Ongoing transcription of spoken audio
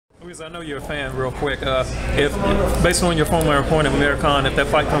Luis, I know you're a fan. Real quick, if based on your former opponent Amir, if that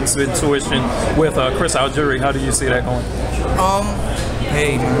fight comes to fruition with Chris Algieri, how do you see that going?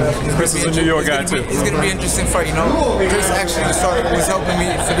 Hey, Chris is a New York guy too. It's gonna be an interesting fight, you know. Chris actually was helping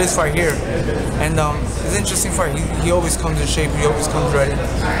me for this fight here, and it's an interesting fight. He always comes in shape. He always comes ready,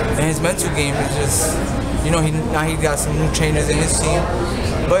 and his mental game is just, you know, now he got some new changes in his team.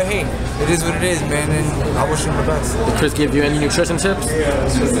 But hey, it is what it is, man, and I wish him the best. Did Chris give you any nutrition tips?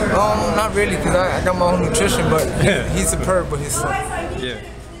 Not really, because I got my own nutrition, but he's superb with his stuff.